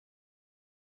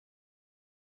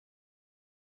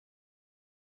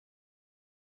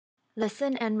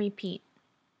Listen and repeat.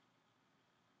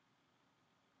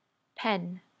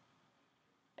 Pen,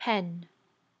 pen.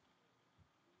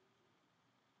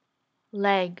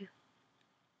 Leg,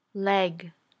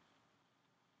 leg.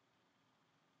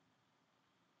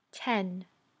 10,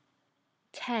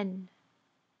 10.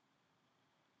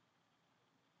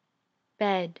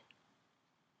 Bed,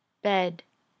 bed.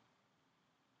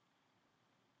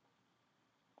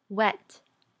 Wet,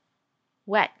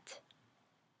 wet.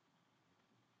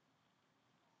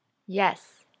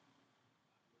 Yes,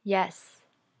 yes.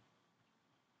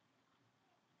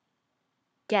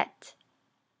 Get,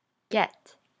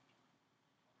 get.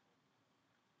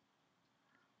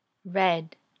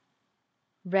 Red,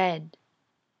 red.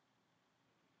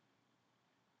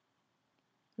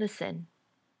 Listen.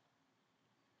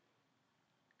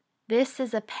 This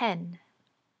is a pen.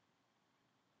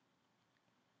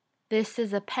 This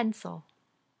is a pencil.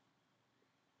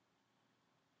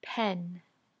 Pen,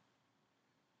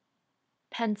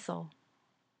 pencil.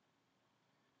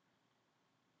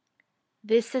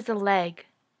 This is a leg.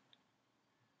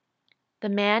 The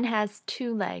man has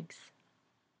 2 legs.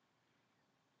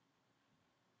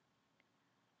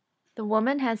 The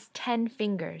woman has 10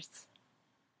 fingers.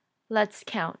 Let's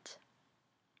count.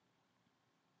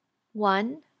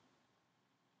 1,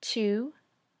 2,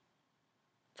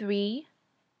 3,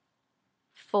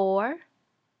 4,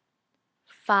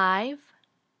 5,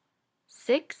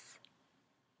 6,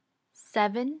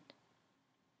 7,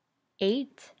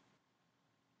 8,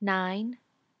 9,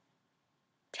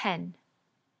 10.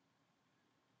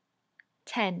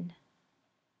 10.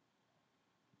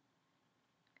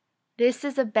 This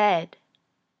is a bed.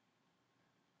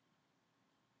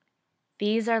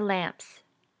 These are lamps.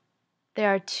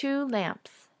 There are 2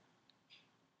 lamps.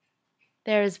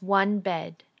 There is 1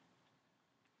 bed.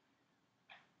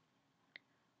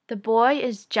 The boy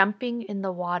is jumping in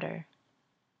the water.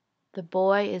 The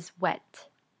boy is wet.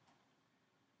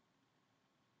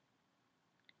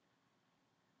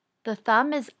 The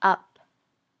thumb is up.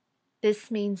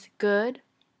 This means good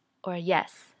or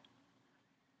yes.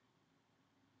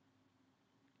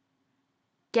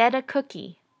 Get a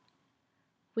cookie.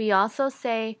 We also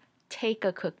say take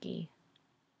a cookie.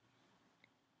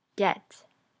 Get.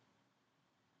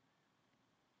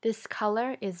 This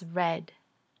color is red.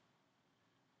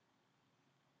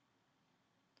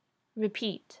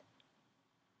 Repeat.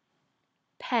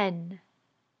 Pen,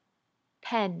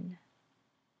 pen.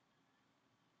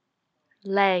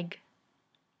 Leg,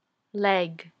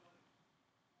 leg.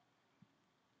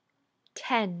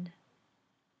 10,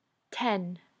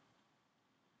 10.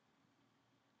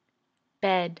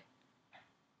 Bed,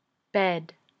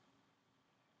 bed.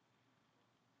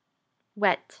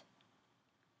 Wet,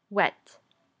 wet.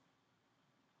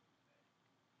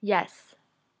 Yes,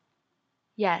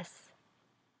 yes.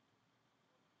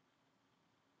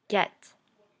 Get,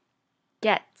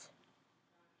 get.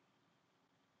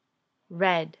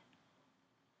 Red,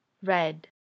 red.